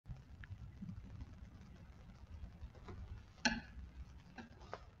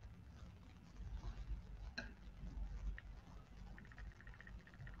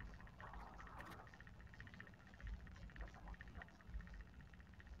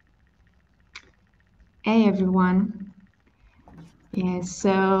Hey everyone.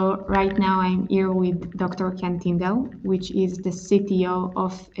 So right now I'm here with Dr. Ken Tindell, which is the CTO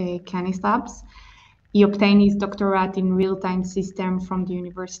of Canis Labs. He obtained his doctorate in real-time system from the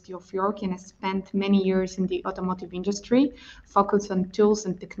University of York and has spent many years in the automotive industry, focused on tools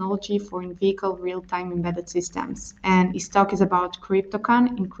and technology for in-vehicle real-time embedded systems. And his talk is about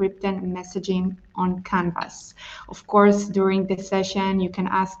CryptoCAN, encrypted messaging on Canvas. Of course, during the session, you can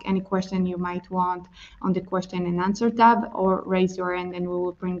ask any question you might want on the question and answer tab or raise your hand and we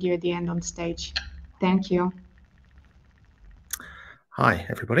will bring you at the end on stage. Thank you. Hi,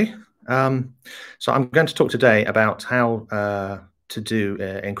 everybody. So I'm going to talk today about how to do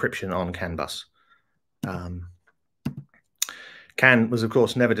encryption on CAN bus. CAN was, of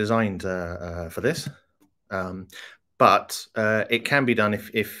course, never designed for this, but it can be done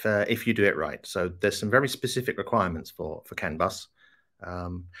if you do it right. So there's some very specific requirements for CAN bus,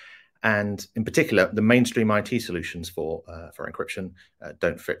 and in particular, the mainstream IT solutions for encryption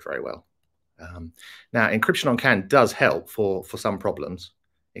don't fit very well. Now, encryption on CAN does help for some problems.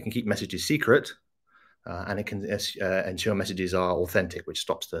 It can keep messages secret, and it can ensure messages are authentic, which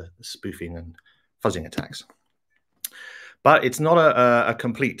stops the spoofing and fuzzing attacks. But it's not a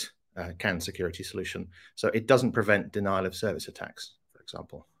complete CAN security solution, so it doesn't prevent denial of service attacks, for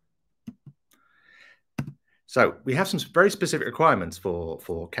example. So we have some very specific requirements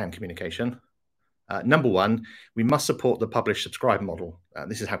for CAN communication. Number one, we must support the publish-subscribe model.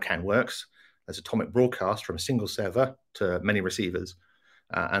 This is how CAN works. There's atomic broadcast from a single server to many receivers.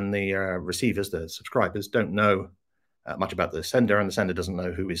 And the receivers, the subscribers, don't know much about the sender, and the sender doesn't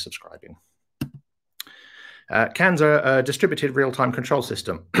know who is subscribing. CAN's are a distributed real-time control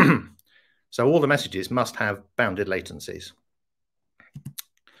system. So all the messages must have bounded latencies.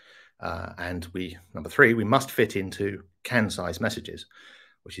 And number three, we must fit into CAN-size messages,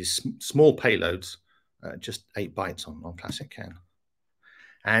 which is small payloads, just 8 bytes on classic CAN.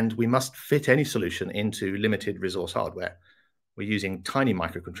 And we must fit any solution into limited resource hardware. We're using tiny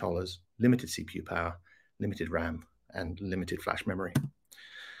microcontrollers, limited CPU power, limited RAM, and limited flash memory.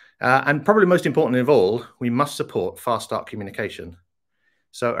 And probably most important of all, we must support fast start communication.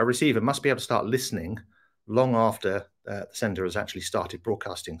 So a receiver must be able to start listening long after the sender has actually started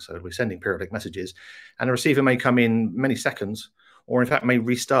broadcasting. So we're sending periodic messages, and a receiver may come in many seconds, or in fact may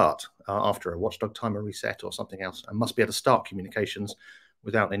restart after a watchdog timer reset or something else, and must be able to start communications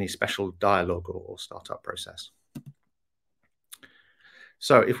without any special dialogue or startup process.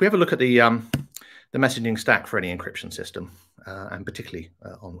 So if we have a look at the messaging stack for any encryption system, and particularly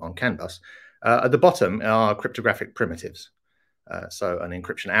on CAN bus, at the bottom are cryptographic primitives. So an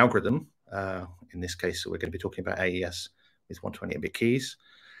encryption algorithm, in this case, we're going to be talking about AES with 128-bit keys,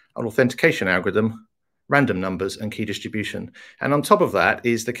 an authentication algorithm, random numbers, and key distribution. And on top of that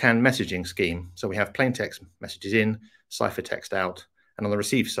is the CAN messaging scheme. So we have plain text messages in, ciphertext out, and on the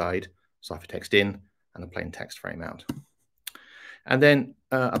receive side, ciphertext in, and a plain text frame out. And then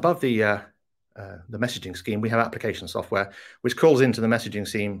above the messaging scheme, we have application software, which calls into the messaging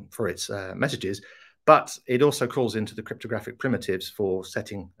scheme for its messages, but it also calls into the cryptographic primitives for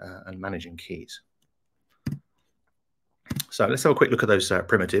setting and managing keys. So let's have a quick look at those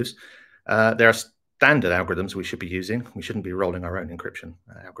primitives. There are standard algorithms we should be using. We shouldn't be rolling our own encryption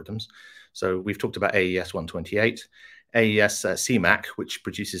algorithms. So we've talked about AES 128, AES CMAC, which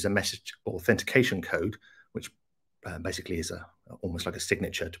produces a message authentication code, which basically is almost like a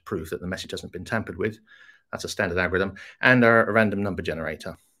signature to prove that the message hasn't been tampered with. That's a standard algorithm, and a random number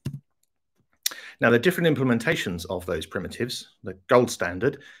generator. Now, the different implementations of those primitives, the gold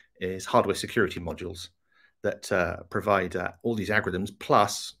standard is hardware security modules that provide all these algorithms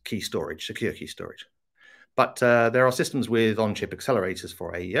plus key storage, secure key storage. But there are systems with on-chip accelerators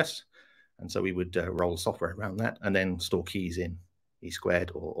for AES, and so we would roll software around that and then store keys in E²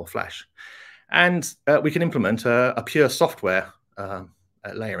 or Flash. And we can implement a pure software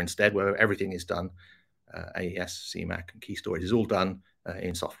layer instead, where everything is done. AES, CMAC, and key storage is all done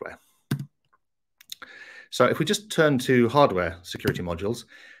in software. So if we just turn to hardware security modules,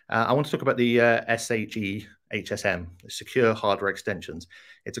 I want to talk about the SHE HSM, the Secure Hardware Extensions.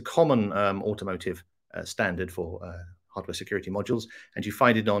 It's a common automotive standard for hardware security modules, and you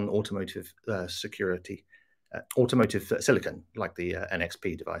find it on automotive automotive silicon, like the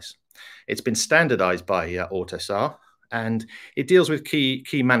NXP device. It's been standardized by AUTOSAR, and it deals with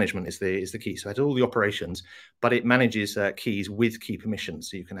key management is the key. So it has all the operations, but it manages keys with key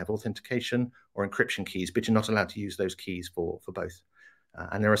permissions. So you can have authentication or encryption keys, but you're not allowed to use those keys for both.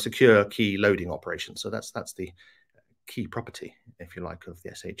 And there are secure key loading operations. So that's the key property, if you like, of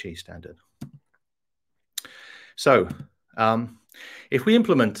the SHE standard. So If we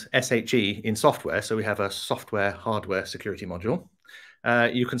implement SHE in software, so we have a software hardware security module,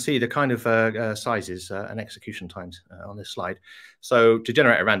 you can see the kind of sizes and execution times on this slide. So to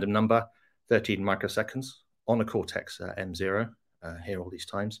generate a random number, 13 microseconds on a Cortex M0, here all these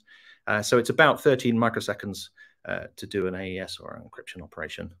times. So it's about 13 microseconds to do an AES or an encryption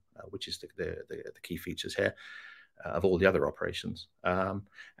operation, which is the key features here of all the other operations.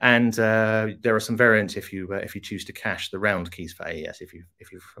 And there are some variants if you choose to cache the round keys for AES, if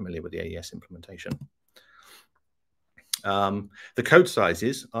you're familiar with the AES implementation. The code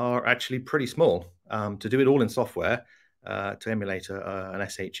sizes are actually pretty small. To do it all in software, to emulate an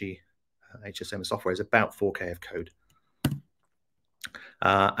SHE HSM software is about 4K of code.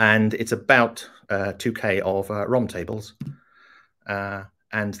 And it's about 2K of ROM tables.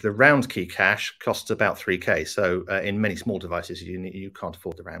 And the round key cache costs about 3K. So in many small devices, you can't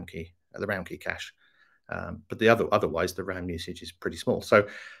afford the round key cache. But otherwise, the RAM usage is pretty small. So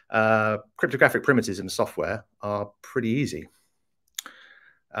cryptographic primitives in the software are pretty easy.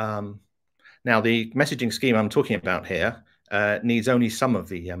 Now, the messaging scheme I'm talking about here needs only some of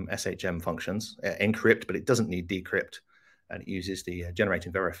the SHM functions, encrypt, but it doesn't need decrypt. And it uses the generate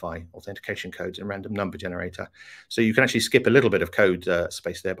and verify authentication codes and random number generator. So you can actually skip a little bit of code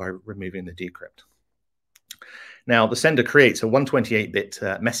space there by removing the decrypt. Now, the sender creates a 128-bit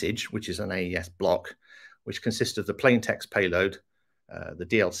message, which is an AES block, which consists of the plain text payload, the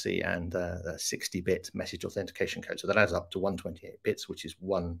DLC, and a 60-bit message authentication code. So that adds up to 128 bits, which is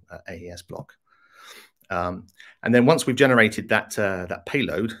one AES block. And then once we've generated that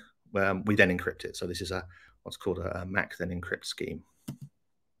payload, we then encrypt it. So this is what's called a MAC then encrypt scheme.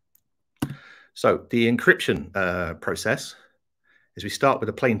 So the encryption process is we start with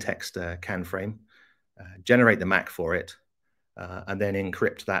a plain text CAN frame, generate the MAC for it, and then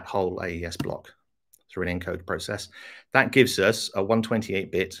encrypt that whole AES block through an encode process. That gives us a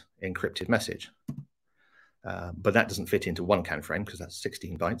 128-bit encrypted message. But that doesn't fit into one CAN frame because that's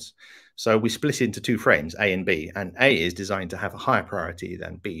 16 bytes. So we split it into two frames, A and B, and A is designed to have a higher priority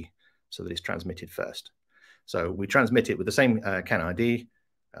than B so that it's transmitted first. So we transmit it with the same CAN ID.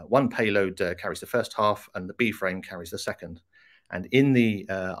 One payload carries the first half and the B frame carries the second. And in the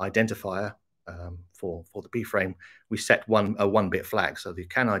identifier for the B frame, we set a 1-bit flag. So the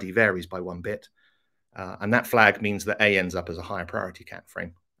CAN ID varies by 1 bit. And that flag means that A ends up as a higher priority CAN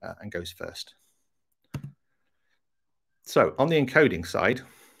frame and goes first. So on the encoding side,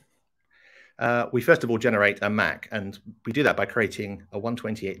 we first of all generate a MAC, and we do that by creating a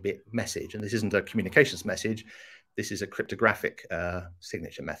 128-bit message. And this isn't a communications message. This is a cryptographic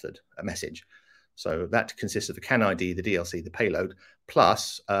signature message. So that consists of the CAN ID, the DLC, the payload,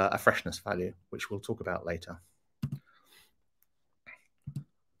 plus a freshness value, which we'll talk about later.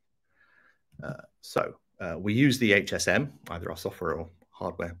 We use the HSM, either our software or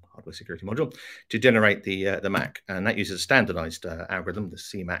hardware security module, to generate the MAC. And that uses a standardized algorithm, the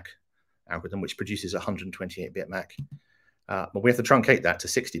CMAC algorithm, which produces a 128-bit MAC. But we have to truncate that to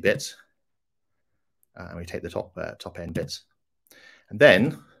 60 bits. And we take the top end bits. And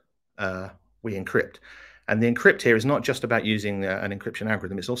then we encrypt. And the encrypt here is not just about using an encryption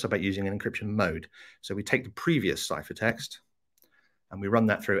algorithm, it's also about using an encryption mode. So we take the previous ciphertext and we run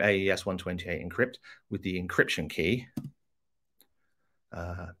that through AES 128 encrypt with the encryption key.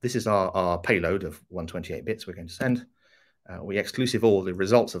 This is our payload of 128 bits we're going to send. We exclusive all the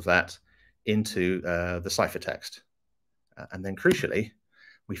results of that into the ciphertext. And then crucially,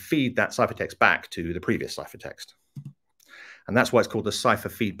 we feed that ciphertext back to the previous ciphertext. And that's why it's called the cipher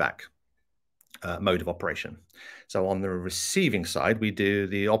feedback mode of operation. So on the receiving side, we do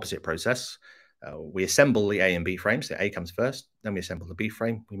the opposite process. We assemble the A and B frames. The A comes first, then we assemble the B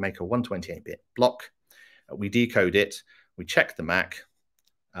frame. We make a 128-bit block. We decode it. We check the MAC.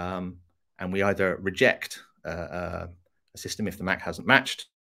 And we either reject a system if the MAC hasn't matched,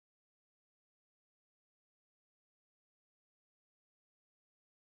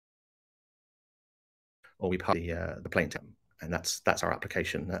 or we pass the plain text, and that's our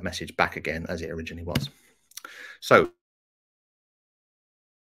application message back again as it originally was. So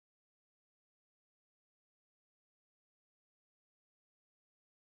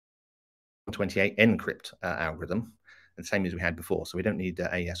encrypt algorithm, the same as we had before. So we don't need the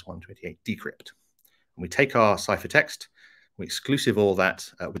AES 128 decrypt. And we take our ciphertext, we exclusive all that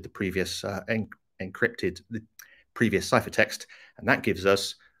with the previous encrypted, the previous ciphertext, and that gives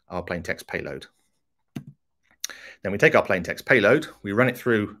us our plain text payload. Then we take our plain text payload, we run it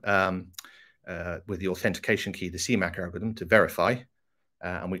through with the authentication key, the CMAC algorithm, to verify,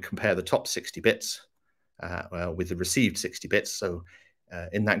 and we compare the top 60 bits with the received 60 bits. So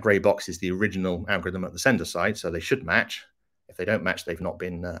in that gray box is the original algorithm at the sender side, so they should match. If they don't match, they've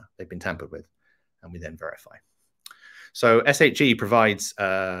been tampered with, and we then verify. So SHE provides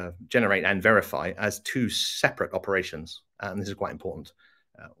generate and verify as two separate operations, and this is quite important.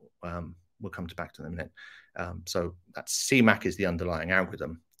 We'll come back to them in a minute. So that CMAC is the underlying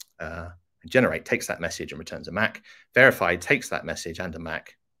algorithm. Generate takes that message and returns a MAC. Verify takes that message and a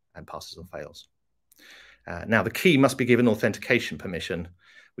MAC and passes or fails. Now, the key must be given authentication permission.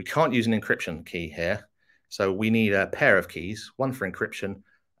 We can't use an encryption key here, so we need a pair of keys, one for encryption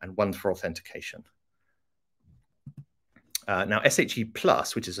and one for authentication. Now, SHE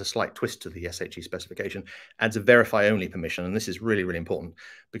Plus, which is a slight twist to the SHE specification, adds a verify-only permission, and this is really, really important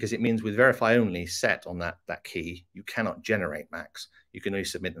because it means with verify-only set on that key, you cannot generate MACs. You can only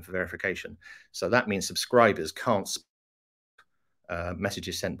submit them for verification. So that means subscribers can't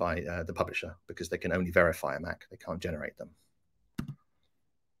messages sent by the publisher because they can only verify a MAC. They can't generate them.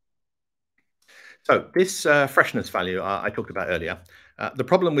 So this freshness value I talked about earlier, the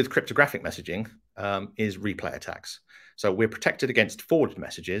problem with cryptographic messaging is replay attacks. So we're protected against forwarded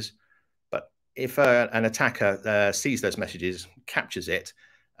messages, but if an attacker sees those messages, captures it,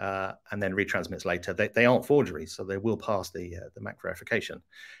 and then retransmits later, they aren't forgeries, so they will pass the MAC verification.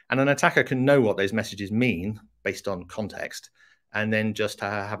 And an attacker can know what those messages mean based on context, and then just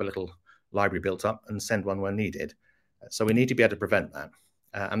have a little library built up and send one when needed. So we need to be able to prevent that.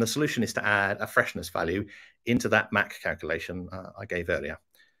 And the solution is to add a freshness value into that MAC calculation I gave earlier.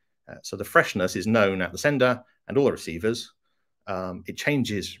 So the freshness is known at the sender and all the receivers. It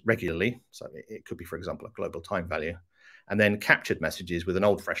changes regularly. So it could be, for example, a global time value. And then captured messages with an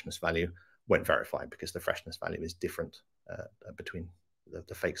old freshness value won't verify because the freshness value is different between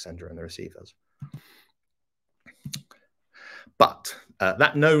the fake sender and the receivers. But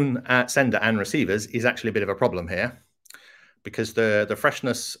that known sender and receivers is actually a bit of a problem here, because the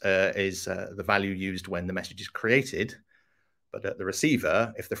freshness is the value used when the message is created. But at the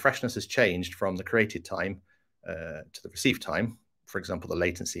receiver, if the freshness has changed from the created time to the received time, for example, the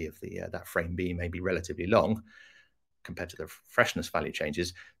latency of that frame B may be relatively long compared to the freshness value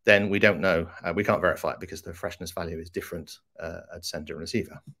changes, then we don't know. We can't verify it because the freshness value is different at sender and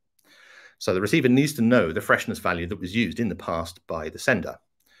receiver. So the receiver needs to know the freshness value that was used in the past by the sender.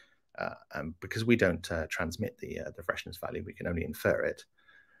 And because we don't transmit the freshness value, we can only infer it.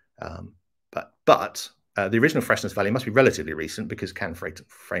 But the original freshness value must be relatively recent because CAN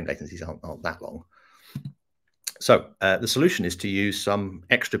frame latencies aren't that long. So the solution is to use some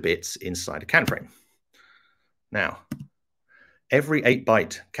extra bits inside a CAN frame. Now, every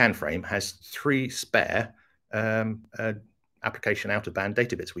 8-byte CAN frame has 3 spare application out-of-band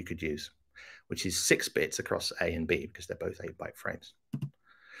data bits we could use, which is 6 bits across A and B because they're both 8-byte frames.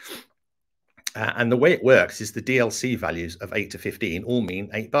 And the way it works is the DLC values of 8 to 15 all mean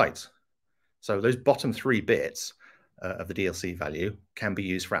 8 bytes. So those bottom 3 bits of the DLC value can be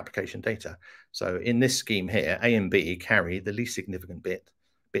used for application data. So in this scheme here, A and B carry the least significant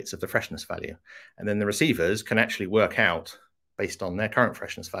bits of the freshness value. And then the receivers can actually work out, based on their current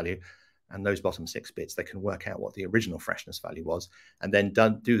freshness value, and those bottom 6 bits, they can work out what the original freshness value was, and then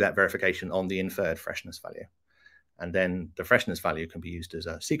do that verification on the inferred freshness value. And then the freshness value can be used as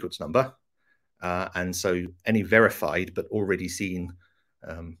a sequence number. And so any verified but already seen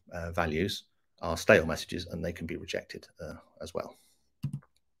values are stale messages, and they can be rejected as well.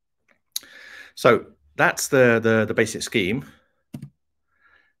 So that's the basic scheme.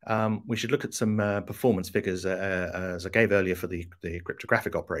 We should look at some performance figures as I gave earlier for the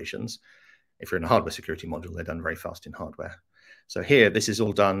cryptographic operations. If you're in a hardware security module, they're done very fast in hardware. So here, this is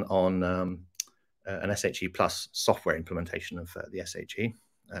all done on an SHE Plus software implementation of the SHE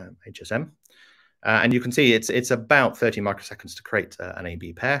HSM. And you can see it's about 30 microseconds to create an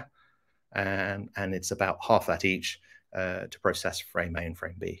AB pair, and it's about half that each to process frame A and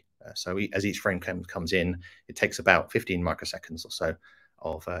frame B. So as each frame comes in, it takes about 15 microseconds or so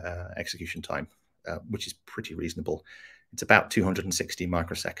of execution time, which is pretty reasonable. It's about 260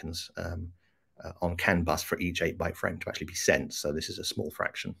 microseconds on CAN bus for each 8-byte frame to actually be sent. So this is a small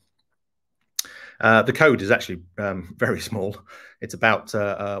fraction. The code is actually very small. It's about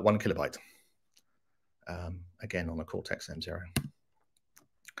 1 kilobyte. Again, on a Cortex M0.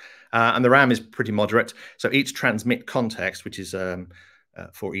 And the RAM is pretty moderate. So each transmit context, which is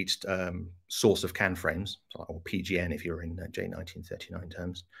for each source of CAN frames, or PGN if you're in J1939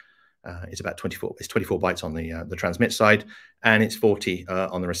 terms, it's about 24. It's 24 bytes on the transmit side, and it's 40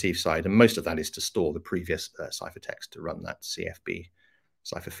 on the receive side. And most of that is to store the previous ciphertext to run that CFB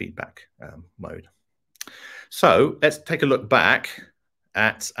cipher feedback mode. So let's take a look back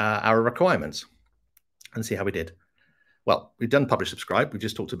at our requirements and see how we did. Well, we've done publish subscribe. We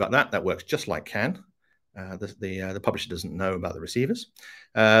just talked about that. That works just like CAN. The publisher doesn't know about the receivers.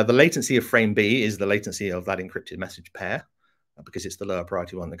 The latency of frame B is the latency of that encrypted message pair, because it's the lower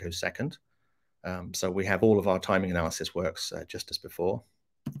priority one that goes second. So we have all of our timing analysis works just as before.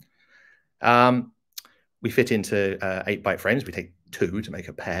 We fit into 8-byte frames. We take 2 to make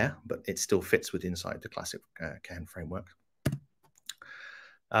a pair, but it still fits within inside the classic CAN framework.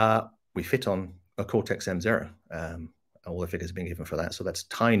 We fit on a Cortex M0. All the figures have been given for that. So that's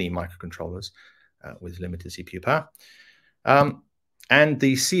tiny microcontrollers with limited CPU power. And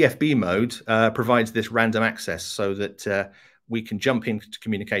the CFB mode provides this random access so that we can jump into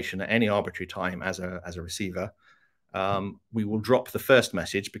communication at any arbitrary time as a receiver. We will drop the first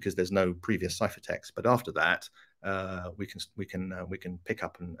message because there's no previous ciphertext, but after that, we can pick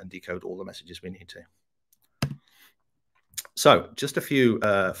up and decode all the messages we need to. So, just a few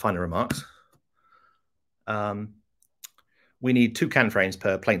final remarks. We need 2 CAN frames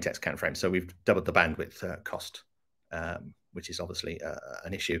per plain text CAN frame, so we've doubled the bandwidth cost, which is obviously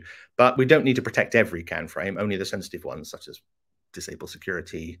an issue. But we don't need to protect every CAN frame, only the sensitive ones, such as disable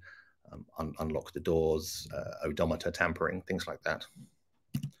security, unlock the doors, odometer tampering, things like that.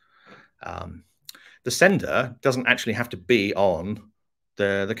 The sender doesn't actually have to be on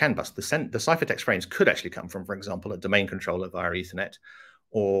the CAN bus. The ciphertext frames could actually come from, for example, a domain controller via Ethernet,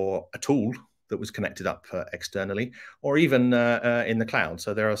 or a tool that was connected up externally, or even in the cloud.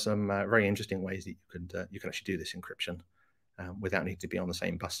 So there are some very interesting ways that you can actually do this encryption without needing to be on the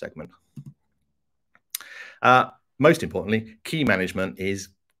same bus segment. Most importantly, key management is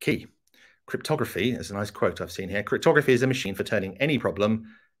key. Cryptography is a nice quote I've seen here. Cryptography is a machine for turning any problem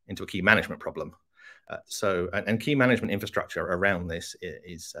into a key management problem. And key management infrastructure around this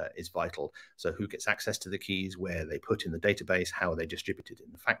is vital. So who gets access to the keys, where they put in the database, how are they distributed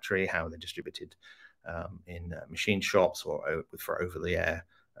in the factory, how are they distributed in machine shops or for over-the-air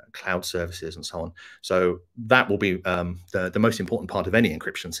cloud services and so on. So that will be the most important part of any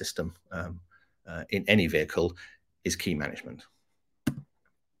encryption system in any vehicle is key management.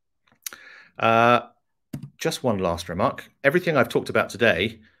 Just one last remark. Everything I've talked about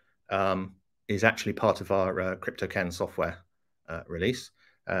today is actually part of our CryptoCAN software release.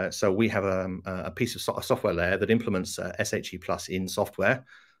 So we have a piece of software layer that implements SHE Plus in software,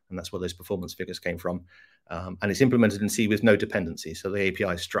 and that's where those performance figures came from. And it's implemented in C with no dependency. So the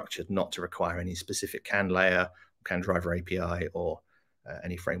API is structured not to require any specific CAN layer, CAN driver API, or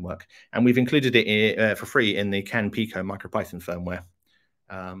any framework. And we've included it for free in the CAN Pico MicroPython firmware.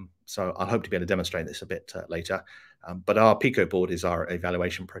 So I'll hope to be able to demonstrate this a bit later. But our Pico board is our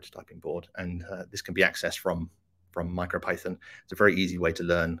evaluation prototyping board, and this can be accessed from MicroPython. It's a very easy way to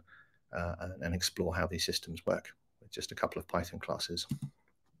learn and explore how these systems work with just a couple of Python classes.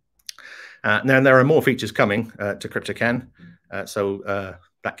 Now, there are more features coming to CryptoCAN.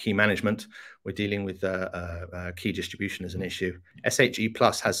 That key management, we're dealing with key distribution as an issue. SHE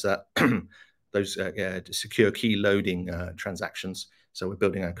Plus has those secure key loading transactions. So we're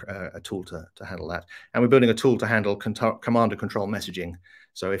building a tool to handle that. And we're building a tool to handle command and control messaging.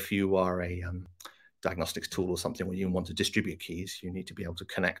 So if you are a diagnostics tool or something where you want to distribute keys, you need to be able to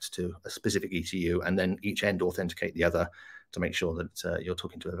connect to a specific ECU and then each end authenticate the other to make sure that you're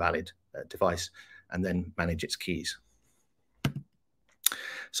talking to a valid device, and then manage its keys.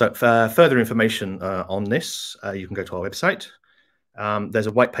 So for further information on this, you can go to our website. There's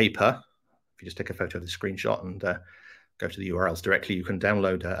a white paper. If you just take a photo of the screenshot and go to the URLs directly, you can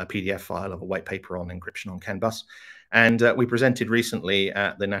download a PDF file of a white paper on encryption on CAN bus. And we presented recently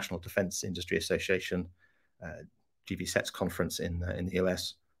at the National Defense Industry Association GVSETS conference in the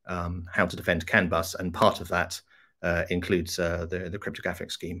US, how to defend CAN bus, and part of that includes the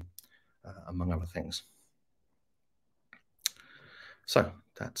cryptographic scheme, among other things. So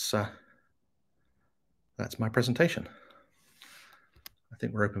that's my presentation. I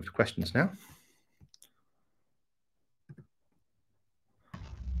think we're open for questions now.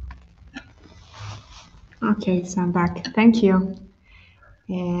 Okay, so I'm back. Thank you.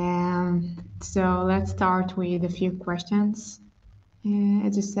 So let's start with a few questions.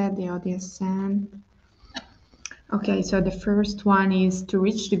 As you said, the audience sent. Okay, so the first one is, to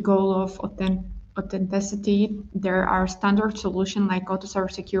reach the goal of authenticity, there are standard solutions like AutoSAR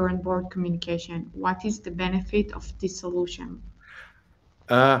secure and board communication. What is the benefit of this solution?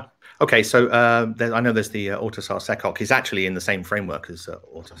 Okay, so I know there's the AutoSAR SecOc. It's actually in the same framework as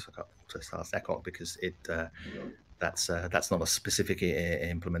AutoSAR SecOc because that's not a specific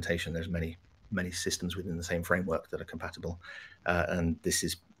implementation. There's many systems within the same framework that are compatible, and this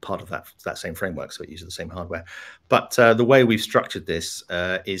is part of that same framework, so it uses the same hardware. But the way we've structured this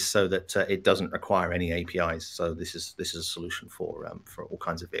is so that it doesn't require any APIs. So this is a solution for all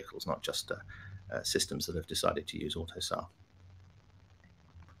kinds of vehicles, not just systems that have decided to use AutoSAR.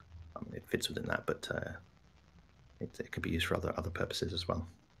 I mean, it fits within that, but it could be used for other purposes as well.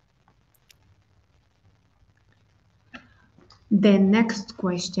 The next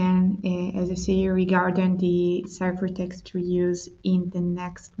question, as you see, regarding the ciphertext to use in the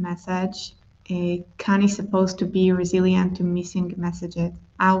next message, CAN is supposed to be resilient to missing messages.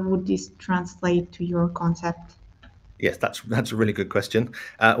 How would this translate to your concept? Yes, that's a really good question.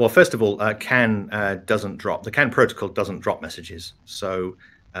 Well, first of all, CAN doesn't drop. The CAN protocol doesn't drop messages. So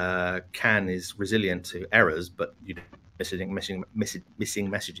CAN is resilient to errors, but you don't missing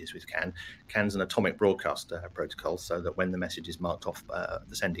messages with CAN. CAN's an atomic broadcast protocol, so that when the message is marked off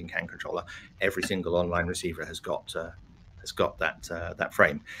the sending CAN controller, every single online receiver has got that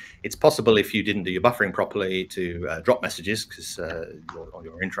frame. It's possible, if you didn't do your buffering properly, to drop messages because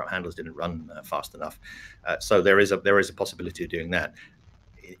your interrupt handlers didn't run fast enough. So there is a possibility of doing that.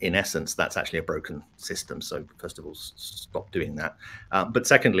 In essence, that's actually a broken system. So first of all, stop doing that. But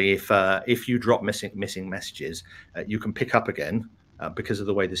secondly, if you drop missing messages, you can pick up again because of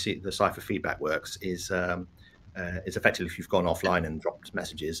the way the cipher feedback works. Is effectively, if you've gone offline and dropped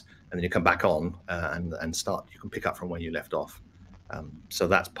messages and then you come back on and start, you can pick up from where you left off. So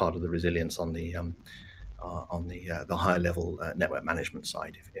that's part of the resilience on the higher level network management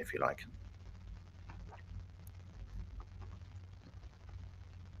side, if you like.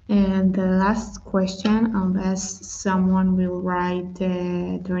 And the last question, unless someone will write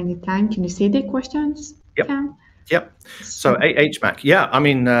during the time, can you see the questions? Yep. Cam? Yep. So HMAC, yeah, I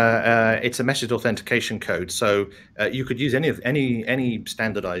mean, it's a message authentication code. So you could use any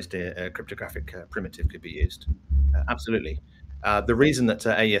standardized cryptographic primitive could be used. Absolutely. The reason that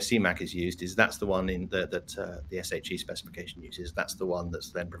AES CMAC is used is that's the one that the SHE specification uses. That's the one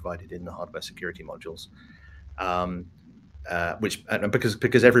that's then provided in the hardware security modules.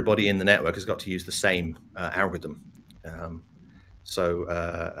 Because everybody in the network has got to use the same algorithm.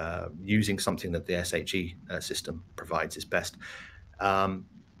 So using something that the SHE system provides is best.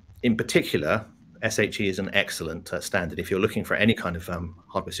 In particular, SHE is an excellent standard. If you're looking for any kind of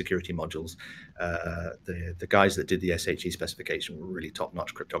hardware security modules, the guys that did the SHE specification were really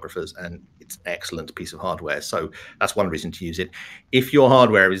top-notch cryptographers, and it's an excellent piece of hardware. So that's one reason to use it. If your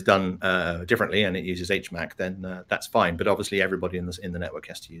hardware is done differently and it uses HMAC, then that's fine. But obviously, everybody in the network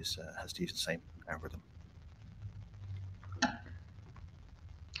has to use the same algorithm.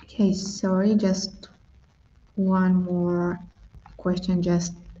 Okay, sorry, just one more question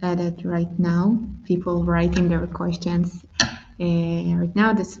just added right now. People writing their questions. Right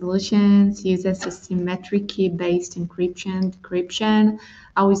now, the solutions uses a symmetric key-based encryption, decryption.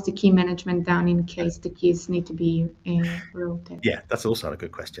 How is the key management done in case the keys need to be routed? Yeah, that's also a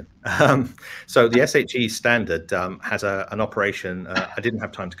good question. So the SHE standard has an operation. I didn't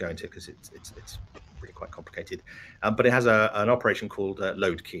have time to go into it because it's really quite complicated, but it has an operation called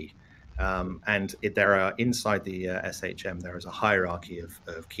load key. And there are inside the SHM, there is a hierarchy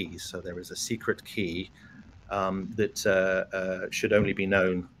of keys. So there is a secret key that should only be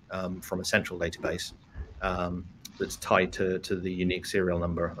known from a central database that's tied to the unique serial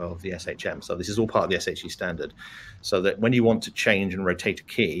number of the SHM. So this is all part of the SHE standard. So that when you want to change and rotate a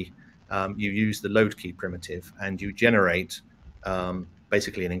key, you use the load key primitive and you generate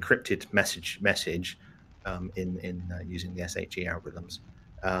basically an encrypted message in using the SHE algorithms.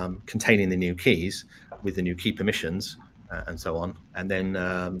 Containing the new keys with the new key permissions and so on, and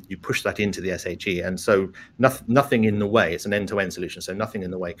then you push that into the SHE, and so nothing in the way. It's an end-to-end solution, so nothing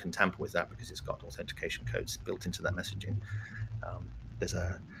in the way can tamper with that because it's got authentication codes built into that messaging. It's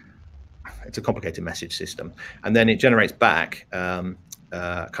a complicated message system, and then it generates back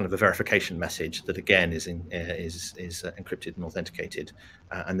kind of a verification message that again is encrypted and authenticated,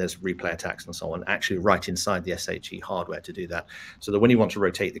 and there's replay attacks and so on actually right inside the SHE hardware to do that. So that when you want to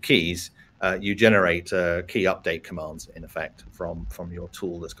rotate the keys, you generate key update commands in effect from your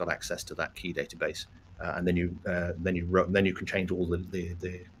tool that's got access to that key database, and then you can change all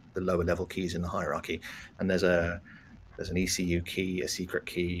the lower level keys in the hierarchy, and there's an ECU key, a secret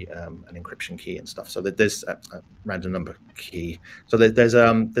key, an encryption key, and stuff. So there's a random number key. So there's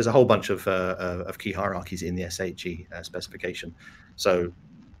a whole bunch of key hierarchies in the SHE specification. So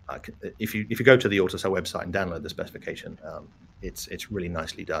if you go to the AutoSAR website and download the specification, it's really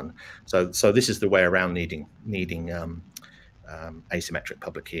nicely done. So this is the way around needing asymmetric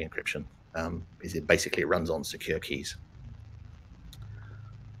public key encryption. Is it basically runs on secure keys.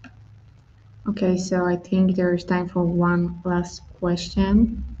 Okay, so I think there's time for one last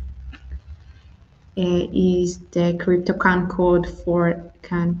question. Is the CryptoCAN code for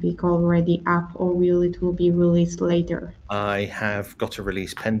CAN pick already up, or will it will be released later? I have got a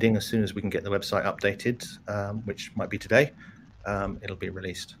release pending. As soon as we can get the website updated, which might be today, it'll be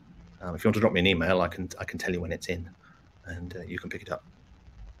released. If you want to drop me an email, I can tell you when it's in, and you can pick it up.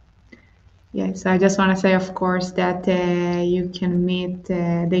 Yes, I just want to say, of course, that you can meet.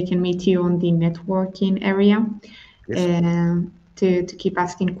 They can meet you on the networking area. Yes. To keep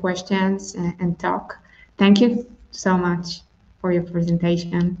asking questions and talk. Thank you so much for your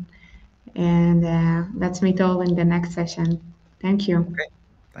presentation. And let's meet all in the next session. Thank you. Okay.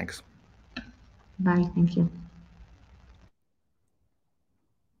 Thanks. Bye. Thank you.